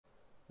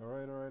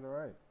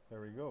There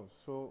we go.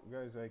 So,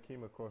 guys, I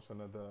came across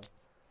another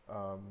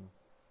um,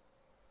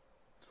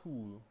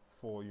 tool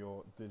for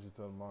your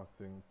digital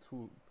marketing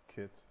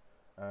toolkit,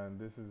 and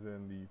this is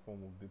in the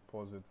form of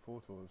Deposit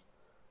Photos.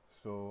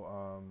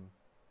 So,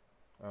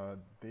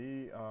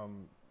 they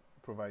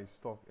provide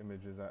stock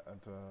images at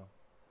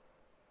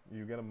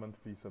you get a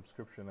monthly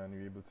subscription, and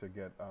you're able to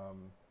get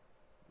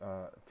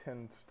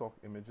 10 stock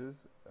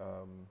images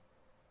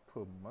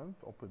per month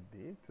or per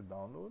day to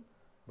download.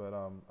 But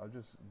I'll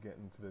just get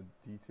into the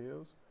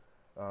details.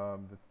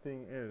 The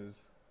thing is,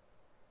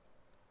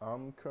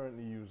 I'm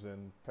currently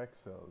using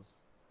Pexels,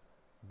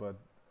 but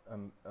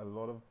a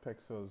lot of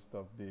Pexels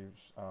stuff they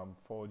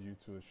forward you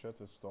to a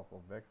Shutterstock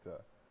or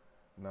Vector.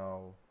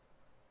 Now,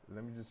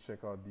 let me just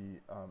check out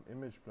the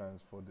image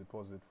plans for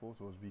Deposit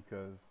Photos,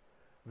 because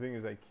the thing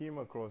is, I came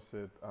across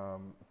it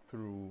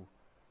through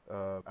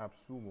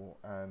AppSumo,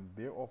 and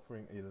they're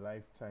offering a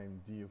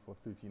lifetime deal for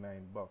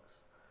 39 bucks.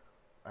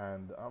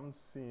 And I'm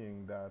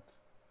seeing that,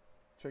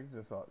 check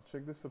this out,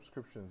 check the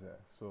subscriptions here.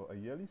 So a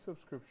yearly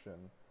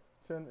subscription,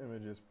 10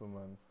 images per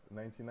month,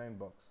 99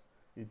 bucks,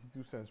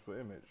 82 cents per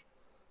image.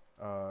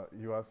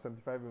 You have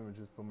 75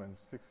 images per month,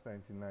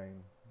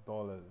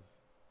 $699,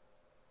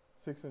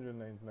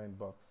 699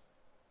 bucks,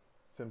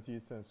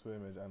 78 cents per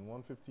image, and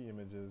 150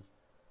 images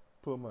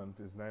per month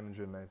is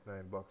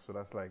 999 bucks. So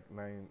that's like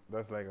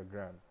a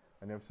grand.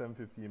 And you have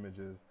 750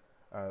 images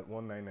at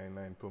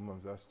 1999 per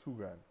month. That's 2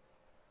 grand.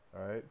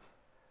 All right.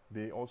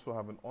 They also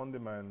have an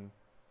on-demand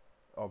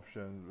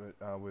option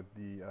with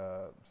the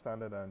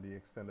standard and the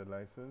extended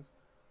license.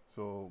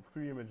 So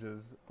 3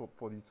 images for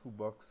 42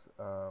 bucks,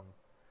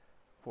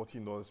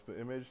 $14 per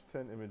image.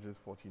 10 images,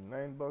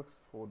 49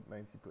 bucks,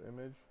 4.90 per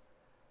image.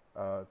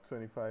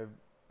 25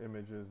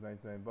 images,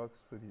 99 bucks,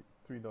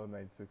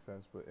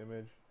 $3.96 per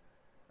image.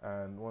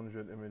 And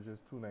 100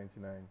 images,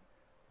 299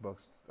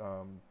 bucks,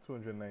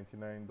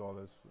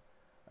 $299,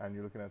 and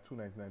you're looking at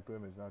 299 per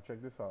image. Now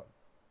check this out.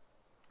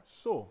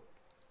 So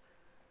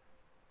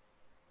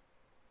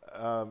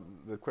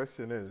the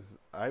question is,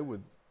 I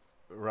would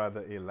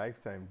rather a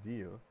lifetime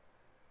deal,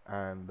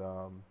 and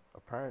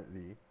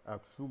apparently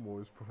AppSumo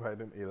is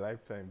providing a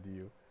lifetime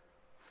deal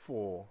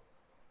for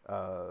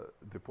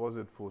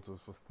Deposit Photos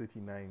for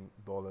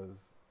 $39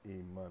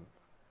 a month,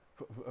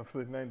 for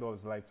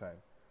 $39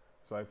 lifetime.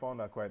 So I found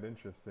that quite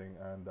interesting,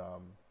 and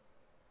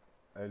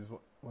I just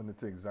wanted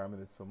to examine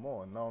it some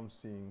more. And now I'm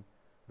seeing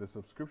the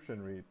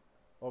subscription rate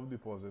of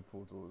Deposit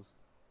Photos,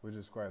 which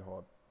is quite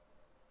hot.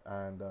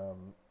 And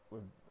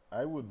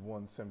I would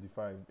want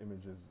 75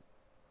 images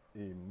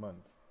a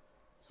month.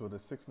 So the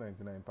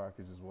 $6.99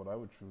 package is what I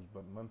would choose,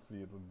 but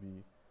monthly it would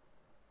be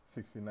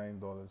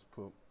 $69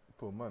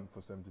 per month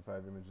for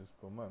 75 images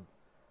per month.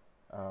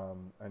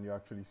 And you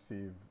actually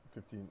save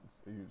 15%.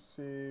 You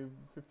save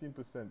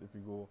 15% if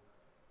you go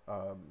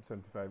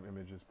 75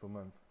 images per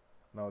month.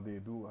 Now they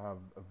do have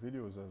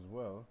videos as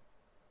well.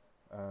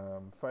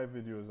 5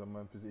 videos a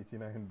month is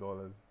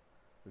 $89.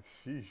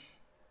 Sheesh.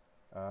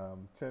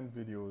 10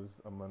 videos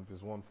a month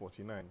is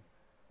 $149.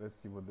 Let's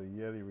see what the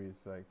yearly rate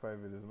is like. 5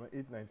 videos a month,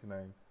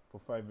 $8.99 for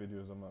 5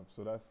 videos a month.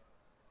 So that's,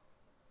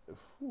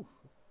 whew,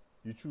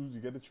 you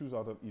get to choose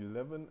out of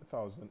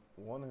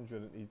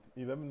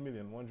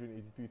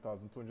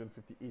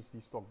 11,183,250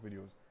 HD stock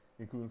videos,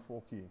 including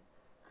 4K.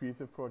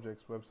 Creative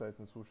projects, websites,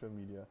 and social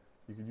media.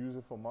 You could use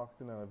it for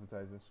marketing and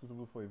advertising,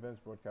 suitable for events,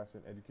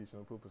 broadcasting,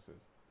 educational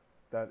purposes.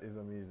 That is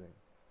amazing.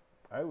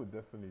 I would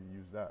definitely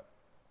use that.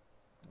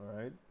 All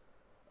right.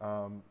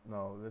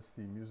 Now let's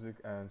see, music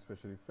and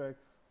special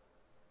effects.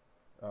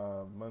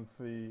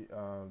 Monthly,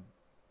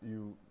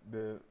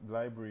 the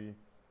library.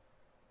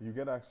 You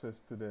get access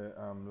to the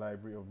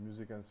library of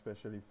music and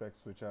special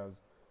effects, which has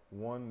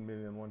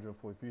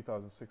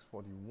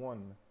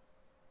 1,143,641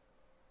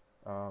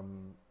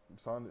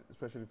 sound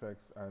special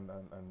effects and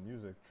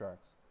music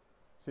tracks.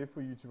 Save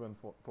for YouTube and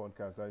for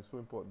podcasts. That is so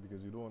important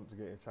because you don't want to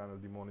get your channel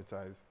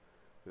demonetized.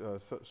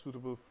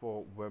 Suitable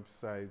for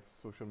websites,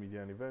 social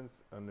media, and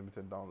events.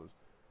 Unlimited downloads.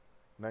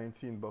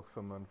 19 bucks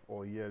a month,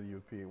 or yearly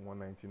you pay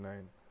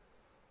 $199.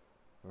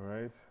 All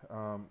right.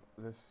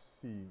 Let's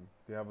see.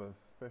 They have a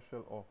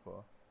special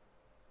offer.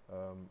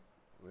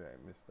 Wait, I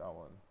missed that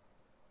one.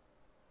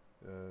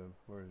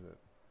 Where is it?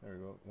 There we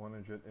go.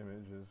 100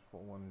 images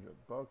for 100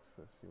 bucks.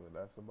 Let's see what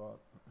that's about.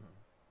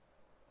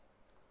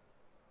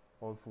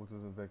 All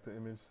photos and vector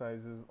image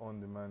sizes.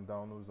 On-demand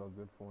downloads are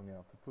good for only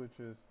after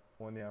purchase.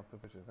 Only after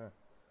purchase. Huh?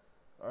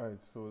 All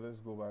right. So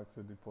let's go back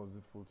to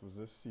Deposit Photos.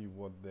 Let's see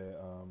what their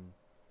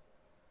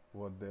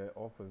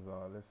offers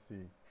are. Let's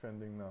see.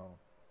 Trending now.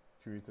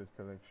 Curated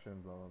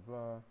collection. Blah blah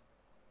blah.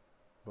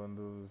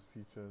 Bundles,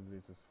 featured,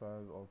 latest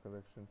files, all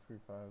collection, free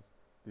files.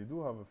 They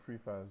do have a free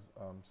files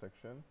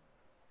section.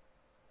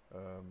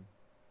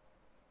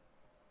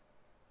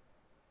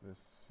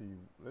 Let's see.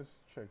 Let's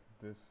check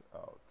this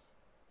out.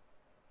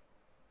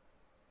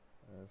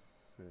 Let's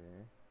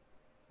see.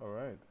 All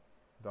right.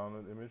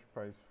 Download image,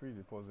 price free.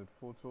 Deposit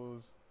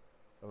Photos.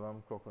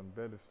 Alarm clock on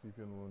bed if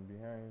sleeping alone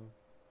behind.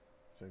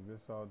 Check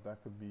this out.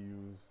 That could be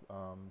used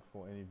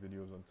for any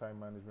videos on time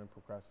management,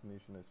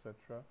 procrastination,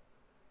 etc.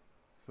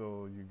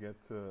 So you get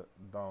to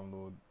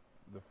download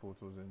the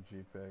photos in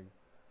JPEG.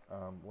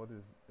 What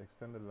is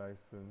extended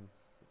license?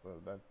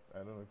 Well, that I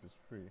don't know if it's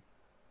free.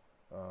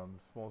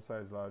 Small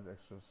size, large,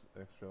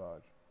 extra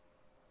large.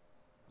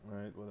 All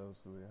right. What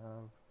else do we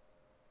have?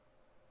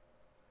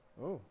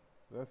 Oh,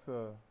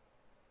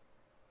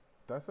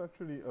 that's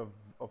actually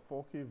a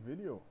 4K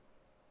video.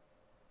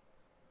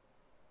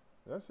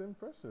 That's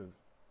impressive.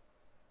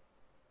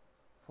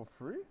 For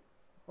free?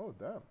 Oh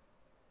damn.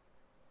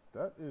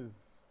 That is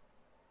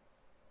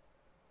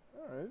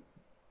alright.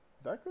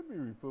 That could be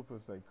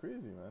repurposed like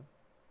crazy, man.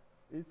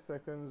 8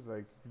 seconds,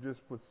 like you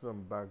just put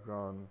some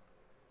background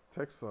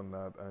text on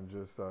that and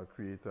just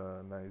create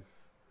a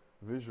nice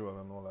visual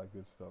and all that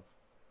good stuff.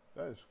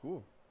 That is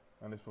cool.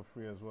 And it's for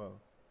free as well.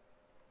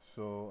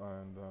 So,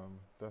 and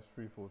that's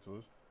free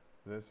photos.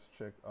 Let's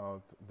check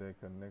out their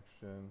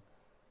connection.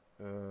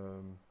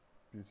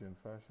 Beauty and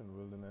fashion,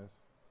 wilderness,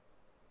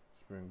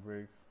 spring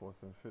break,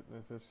 sports and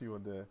fitness. Let's see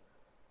what their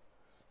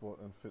sport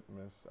and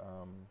fitness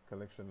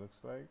collection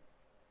looks like.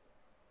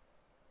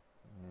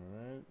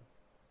 Alright.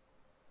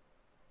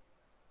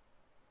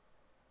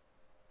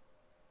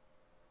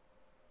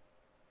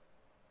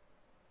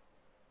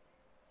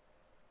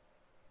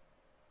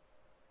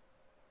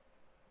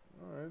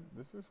 Alright,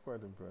 this is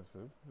quite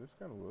impressive. This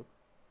can work.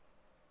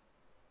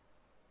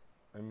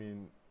 I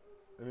mean,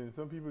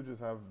 some people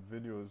just have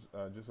videos,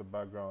 just a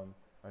background,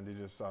 and they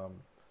just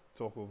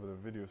talk over the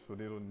video, so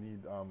they don't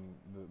need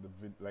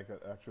like an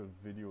actual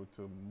video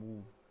to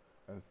move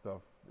and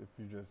stuff. If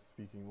you're just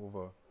speaking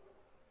over,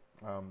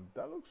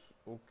 that looks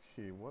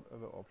okay. What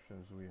other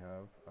options we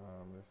have?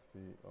 Let's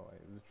see. Oh, I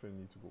literally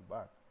need to go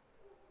back.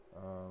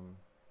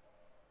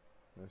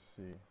 Let's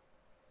see.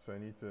 So I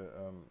need to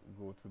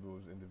go to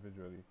those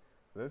individually.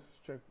 Let's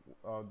check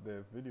out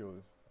their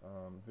videos.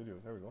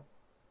 Videos. There we go.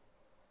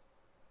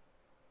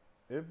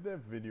 If their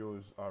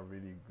videos are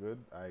really good,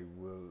 I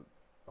will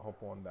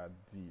hop on that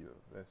deal.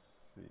 Let's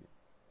see.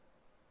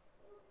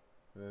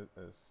 Let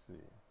us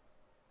see.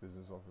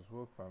 Business office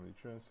work, family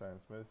insurance,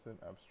 science medicine,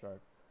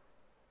 abstract.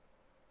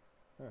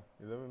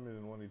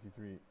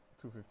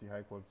 11,183,250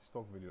 high quality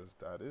stock videos.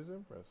 That is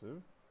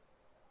impressive.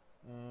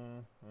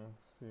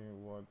 Let's see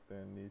what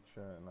their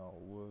nature and our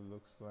world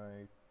looks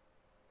like.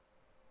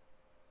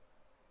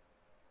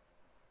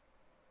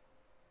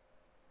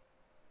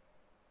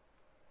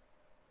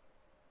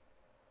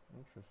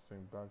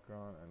 Interesting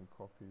background and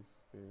copy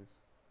space.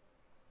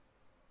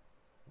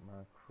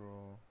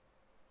 Macro.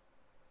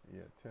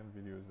 Yeah, 10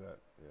 videos that,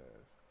 yeah,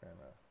 it's kind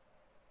of,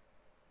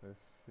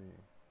 let's see.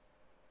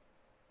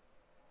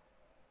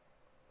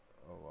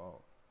 Oh wow.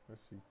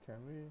 Let's see,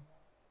 can we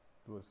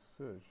do a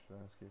search?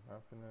 Landscape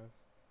happiness.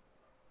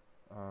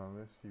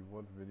 Let's see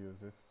what videos.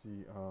 Let's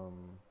see,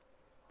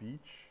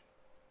 beach.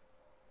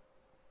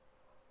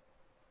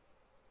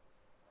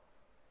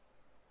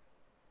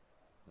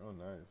 Oh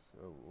nice.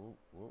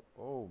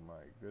 Oh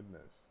my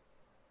goodness.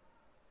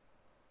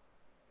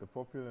 The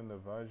popular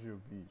Navajo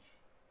Beach.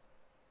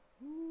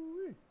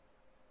 Woo-wee.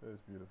 That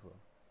is beautiful.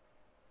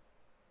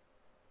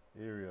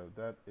 Area,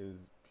 that is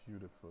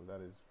beautiful.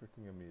 That is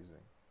freaking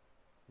amazing.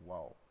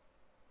 Wow.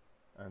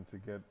 And to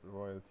get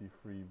royalty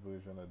free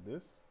version of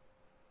this,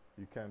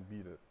 you can't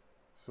beat it.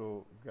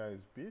 So guys,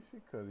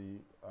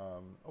 basically,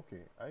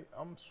 okay,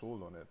 I'm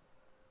sold on it,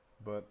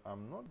 but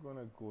I'm not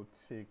gonna go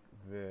take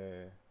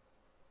their,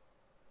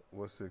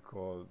 what's it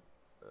called,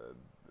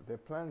 their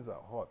plans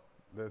are hot.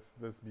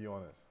 Let's be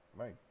honest.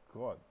 My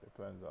god, their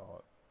plans are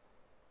hot.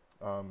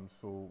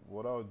 So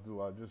what I'll do,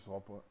 I'll just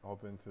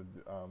hop into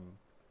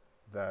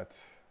that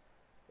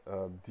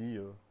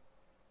deal,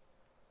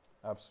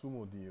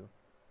 AppSumo deal.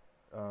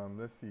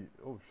 Let's see.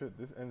 Oh shit,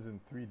 this ends in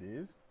 3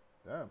 days.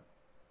 Damn.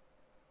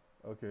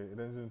 Okay, it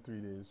ends in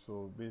 3 days.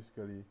 So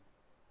basically,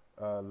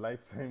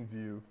 lifetime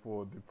deal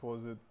for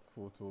deposit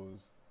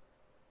photos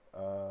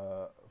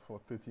for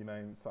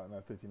 39, starting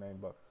at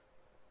 $39.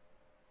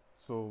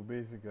 So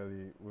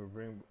basically, we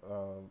bring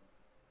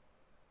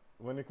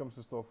when it comes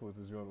to stock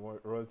photos, you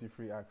want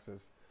royalty-free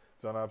access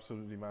to an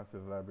absolutely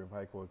massive library of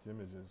high-quality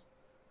images.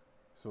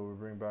 So we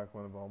bring back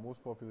one of our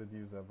most popular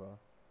deals ever.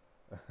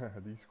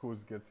 These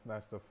codes get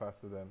snatched up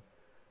faster than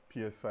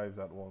PS5s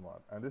at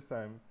Walmart. And this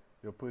time,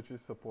 your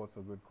purchase supports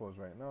a good cause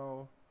right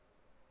now.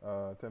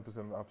 10%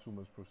 of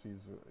AppSumo's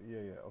proceeds.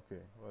 Yeah,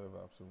 okay, whatever,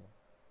 AppSumo.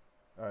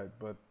 Alright,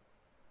 but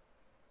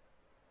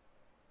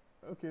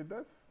okay,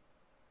 that's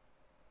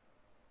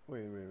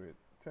wait.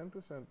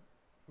 10%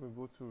 will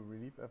go to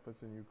relief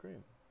efforts in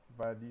Ukraine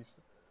via these.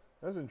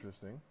 That's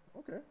interesting.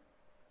 Okay,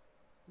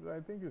 I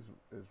think it's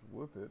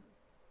worth it.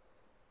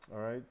 All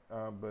right,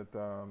 but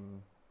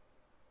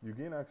you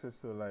gain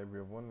access to a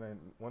library of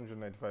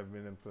 195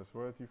 million plus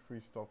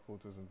royalty-free stock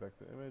photos and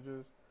vector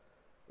images.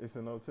 It's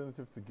an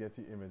alternative to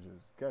Getty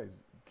Images,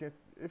 guys.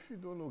 If you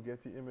don't know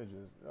Getty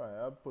Images, all right,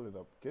 I'll pull it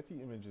up.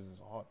 Getty Images is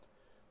hot,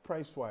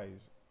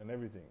 price-wise and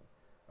everything.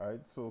 All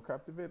right, so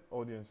captivate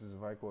audiences of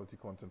high-quality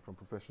content from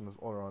professionals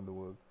all around the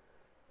world.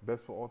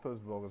 Best for authors,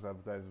 bloggers,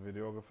 advertisers,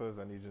 videographers,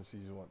 and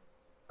agencies who want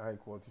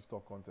high-quality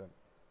stock content.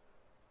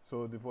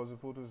 So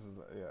DepositPhotos is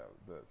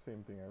the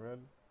same thing I read.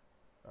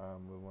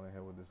 We'll want to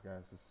hear what this guy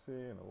has to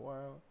say in a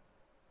while.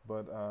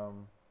 But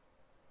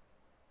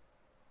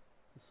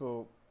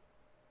so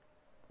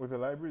with a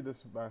library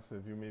this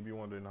massive, you may be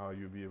wondering how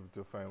you'll be able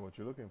to find what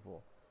you're looking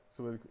for.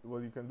 So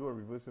well, you can do a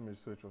reverse image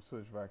search or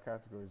search via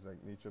categories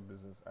like nature,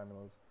 business,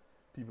 animals,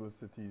 people,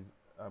 cities,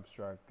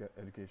 abstract,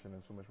 education,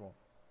 and so much more.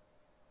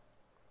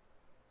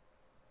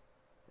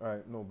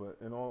 Alright, no, but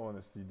in all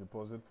honesty,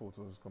 Deposit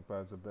Photos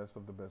compiles the best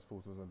of the best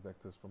photos and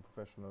vectors from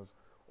professionals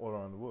all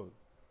around the world.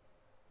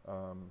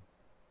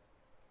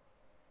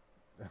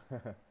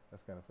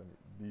 That's kind of funny.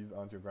 These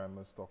aren't your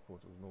grandma's stock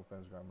photos. No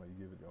offense, grandma,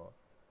 you give it your all.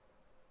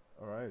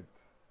 Alright,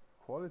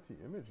 quality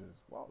images.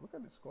 Wow, look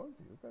at this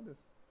quality. Look at this.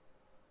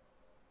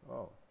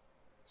 Wow.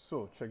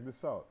 So, check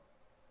this out.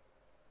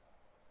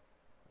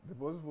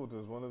 Deposit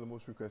Photos is one of the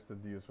most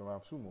requested deals from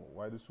AppSumo.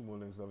 Why do Sumo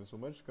links love it so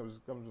much? Because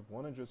it comes with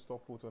 100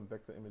 stock photo and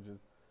vector images,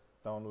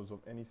 downloads of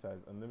any size,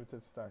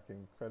 unlimited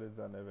stacking, credits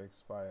that never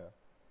expire.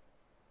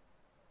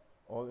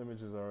 All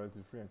images are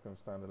royalty free and come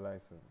standard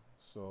license.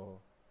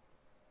 So,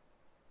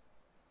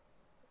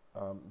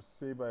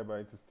 say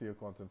bye-bye to steal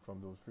content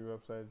from those free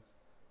websites.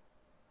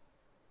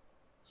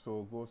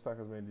 So go stack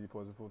as many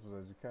Deposit Photos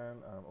as you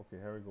can. Okay,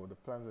 here we go. The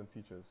plans and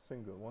features.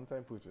 Single,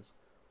 one-time purchase.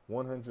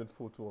 100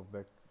 photo of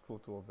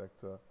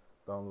vector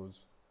downloads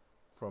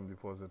from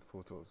Deposit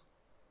Photos.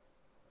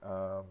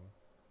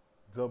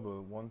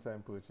 Double,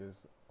 one-time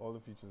purchase. All the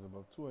features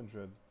above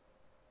 200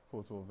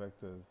 photo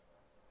vectors.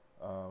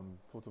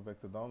 Photo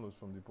vector downloads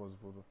from Deposit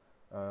Photos.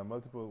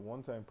 Multiple,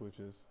 one-time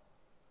purchase.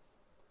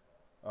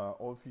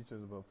 All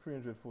features above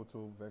 300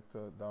 photo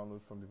vector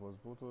downloads from Deposit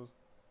Photos.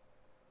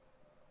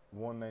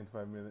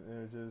 195 million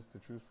images to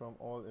choose from.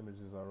 All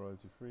images are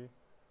royalty free.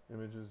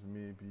 Images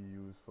may be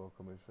used for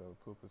commercial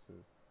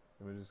purposes.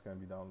 Images can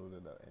be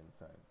downloaded at any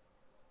time.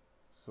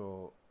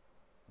 So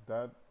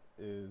that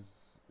is,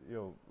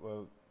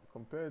 well,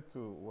 compared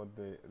to what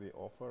they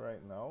offer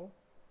right now,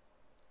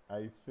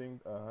 I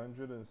think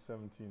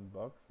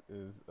 $117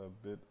 is a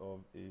bit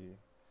of a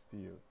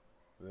steal.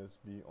 Let's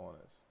be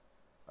honest.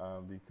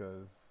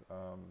 Because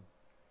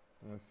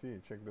let's see,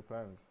 check the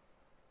plans.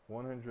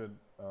 $117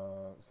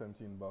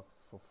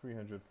 for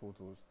 300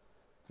 photos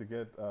to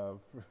get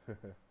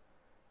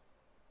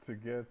to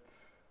get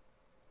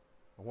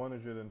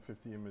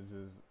 150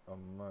 images a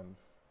month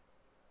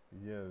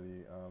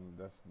yearly.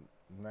 That's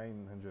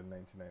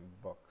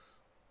 $999.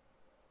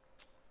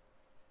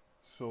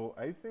 So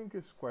I think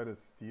it's quite a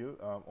steal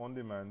on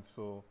demand.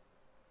 So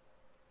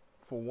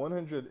for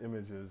 100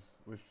 images,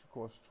 which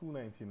costs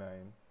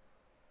 $299,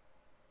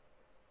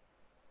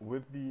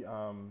 with the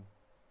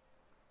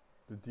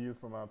deal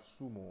from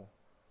AppSumo,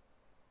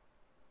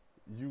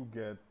 you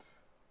get,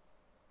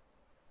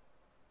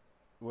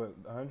 well,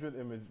 100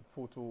 image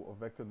photo or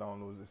vector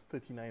downloads is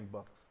 $39.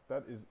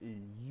 That is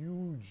a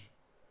huge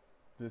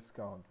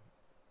discount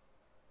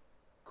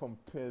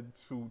compared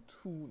to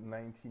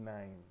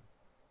 $299.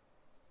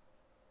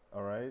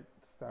 All right,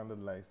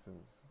 standard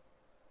license,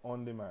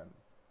 on demand.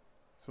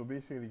 So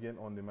basically, get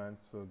on demand.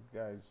 So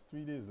guys,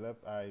 3 days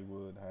left. I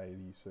would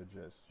highly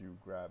suggest you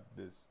grab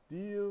this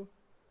deal.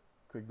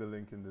 Click the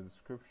link in the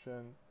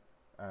description,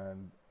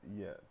 and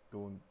yeah,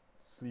 don't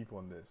sleep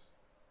on this.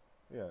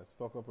 Yeah,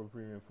 stock up a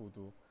premium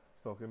photo,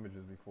 stock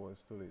images before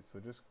it's too late. So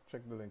just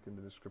check the link in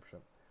the description.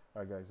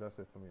 Alright guys, that's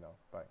it for me now.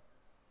 Bye.